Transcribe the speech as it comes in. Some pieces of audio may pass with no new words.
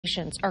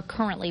Patients are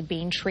currently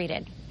being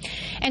treated.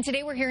 And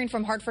today we're hearing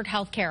from Hartford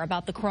Healthcare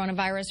about the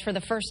coronavirus for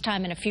the first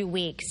time in a few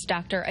weeks.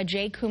 Dr.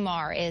 Ajay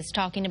Kumar is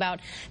talking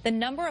about the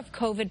number of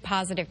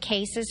COVID-positive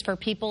cases for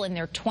people in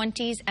their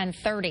 20s and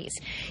 30s.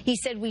 He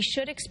said we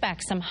should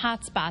expect some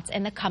hot spots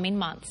in the coming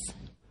months.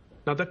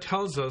 Now that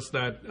tells us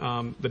that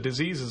the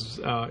disease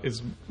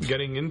is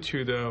getting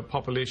into the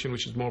population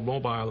which is more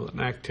mobile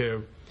and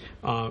active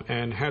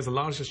and has the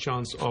largest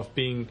chance of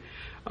being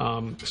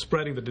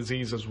spreading the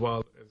disease as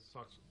well.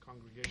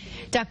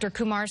 Dr.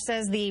 Kumar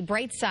says the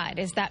bright side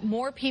is that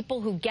more people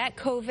who get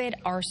COVID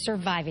are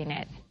surviving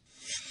it.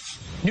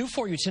 New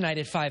for you tonight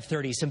at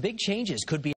 5:30. Some big changes could be